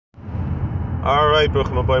All right,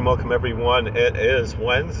 Bruchim Aboyim, welcome everyone. It is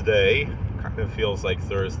Wednesday. Kind of feels like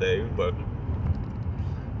Thursday, but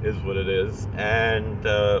is what it is. And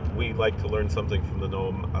we like to learn something from the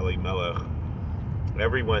Noam Elimelech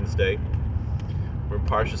every Wednesday. We're in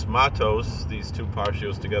Parshas Mattos. These two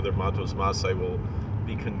parshios together, Mattos Masai, will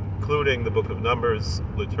be concluding the book of Numbers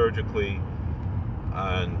liturgically.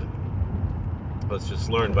 And let's just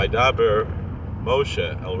learn by Daber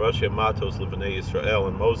Moshe El Roshei Mattos Levanei Yisrael,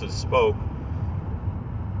 and Moses spoke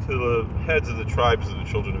to the heads of the tribes of the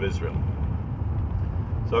children of Israel.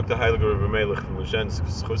 So the Heilige Noam Elimelech from Lejensk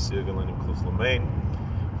Schussig and Lenim Klus Lamein.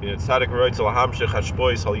 The Tzaddik Roitz Al Hamshech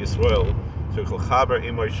Hashbois Al Yisrael Tzurich L'Chaber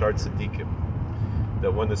Imoy Shar Tzadikim.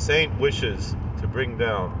 That when the saint wishes to bring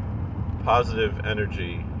down positive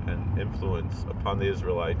energy and influence upon the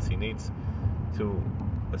Israelites, he needs to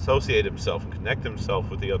associate himself and connect himself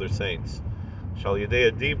with the other saints. Shal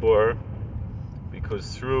Yedei Dibor,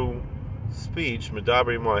 because through speech,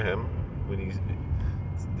 Medabri Mohem, when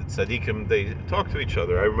the tzaddikim, they talk to each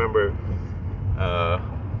other. I remember, I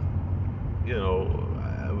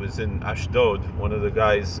was in Ashdod. One of the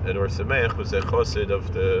guys at Or Sameach was a chassid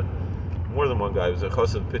of the, more than one guy, was a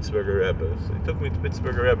chassid of Pittsburgher Rebbe. So he took me to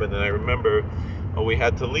Pittsburgher Rebbe, and then I remember we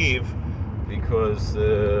had to leave because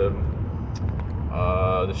the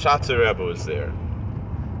Shatzer Rebbe was there.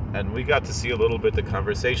 And we got to see a little bit the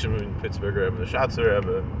conversation between Pittsburgher Rebbe and the Shatzer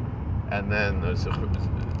Rebbe. And then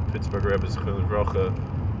Pittsburgher Rebbe's Chilin Vrocha,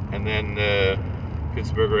 and then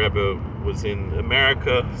Pittsburgher Rebbe was in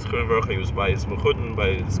America. Chilin Vrocha, he was by his Mechuden,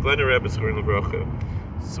 by his Glenner Rebbe's Chilin Vrocha,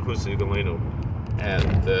 Suchusi Galenu,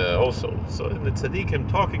 and also so in the tzaddikim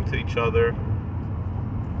talking to each other.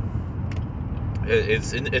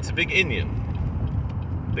 It's a big Indian,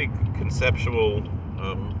 big conceptual,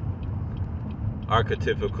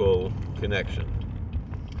 archetypical connection,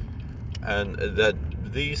 and that.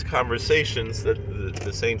 These conversations that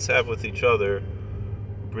the saints have with each other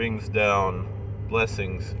brings down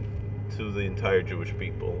blessings to the entire Jewish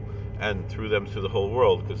people, and through them to the whole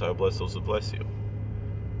world, because our blessings will bless you.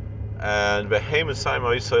 And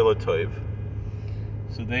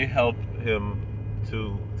so they help him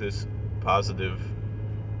to this positive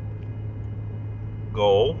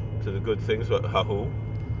goal, to the good things, in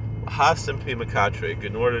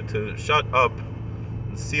order to shut up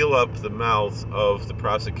and seal up the mouth of the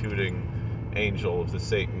prosecuting angel of the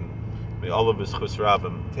Satan. All of his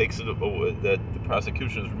chusravim takes it that the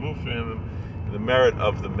prosecution is removed from him in the merit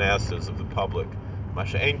of the masses, of the public.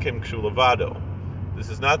 This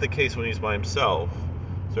is not the case when he's by himself.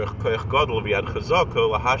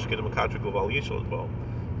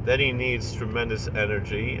 Then he needs tremendous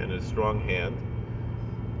energy and a strong hand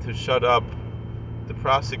to shut up the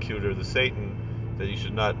prosecutor, the Satan, that he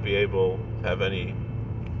should not be able to have any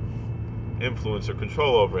influence or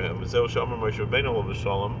control over him. This is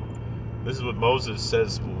what Moses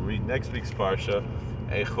says. We'll read next week's parsha.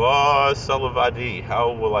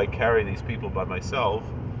 How will I carry these people by myself?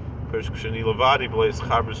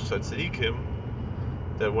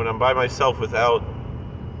 That when I'm by myself without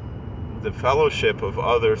the fellowship of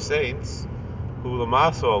other saints,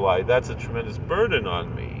 that's a tremendous burden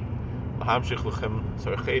on me.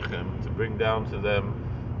 To bring down to them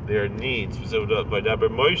their needs.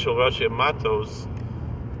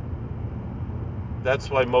 That's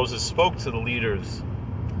why Moses spoke to the leaders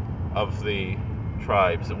of the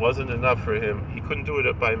tribes. It wasn't enough for him. He couldn't do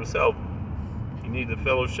it by himself. He needed the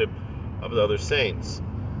fellowship of the other saints.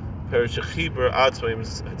 That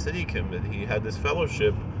he had this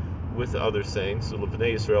fellowship with the other saints, to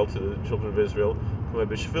Levanei Yisrael, to the children of Israel,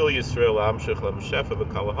 that is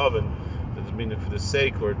meaning for the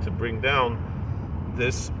sake, or to bring down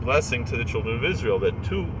this blessing to the children of Israel.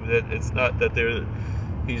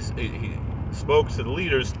 He spoke to the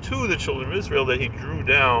leaders, to the children of Israel, that he drew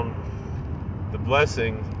down the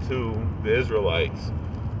blessing to the Israelites.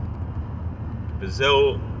 That's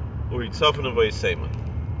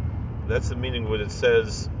the meaning of what it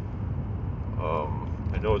says. I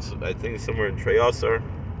think it's somewhere in Treyasar,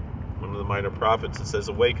 one of the minor prophets. It says,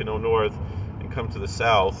 "Awaken, O north, and come to the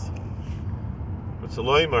south." But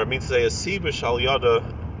Saloimar means to say, "Asiba shal yada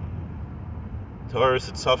taurus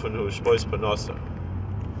etzafan hu shpois panosa."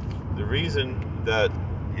 The reason that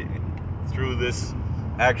through this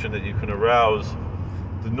action that you can arouse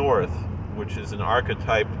the north, which is an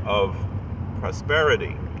archetype of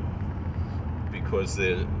prosperity, because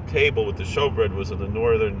the table with the showbread was in the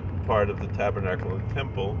northern part of the tabernacle and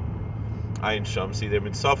temple, Ayin Shamsi, they've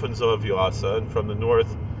been softened of Yoasa, and from the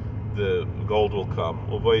north the gold will come.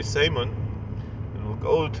 Uvoy Seiman, and we'll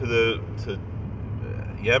go to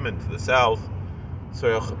Yemen, to the south.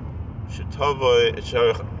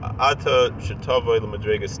 Ata shetavoi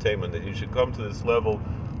l'madregas teman, that you should come to this level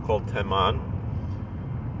called teman,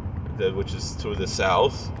 which is to the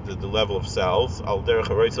south, the level of south. Al derech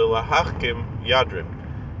hareitza lahachkim yadrim.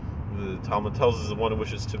 The Talmud tells us the one who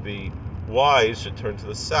wishes to be wise should turn to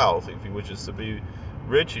the south. If he wishes to be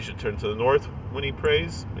rich, he should turn to the north when he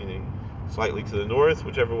prays, meaning slightly to the north,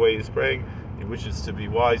 whichever way he's praying. If he wishes to be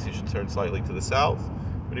wise, he should turn slightly to the south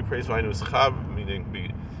when he prays. Meaning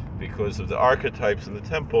because of the archetypes in the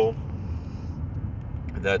temple,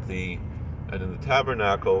 and in the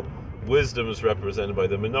tabernacle, wisdom is represented by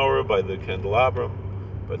the menorah, by the candelabrum,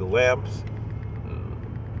 by the lamps,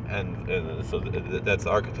 and so that's the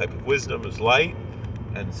archetype of wisdom, is light.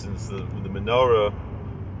 And since the menorah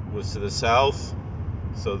was to the south,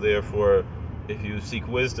 so therefore, if you seek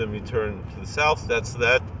wisdom, you turn to the south. That's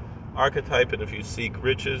that archetype. And if you seek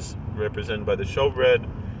riches, represented by the showbread,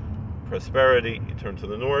 prosperity, you turn to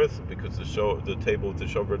the north, because the table with the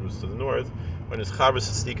showbread was to the north. And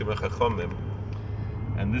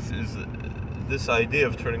this idea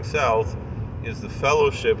of turning south is the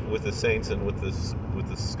fellowship with the saints and with the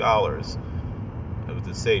scholars, with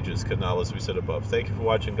the sages, canal, as we said above. Thank you for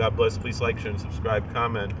watching. God bless. Please like, share, and subscribe.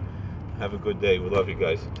 Comment. Have a good day. We love you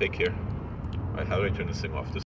guys. Take care. All right, how do I turn this thing off?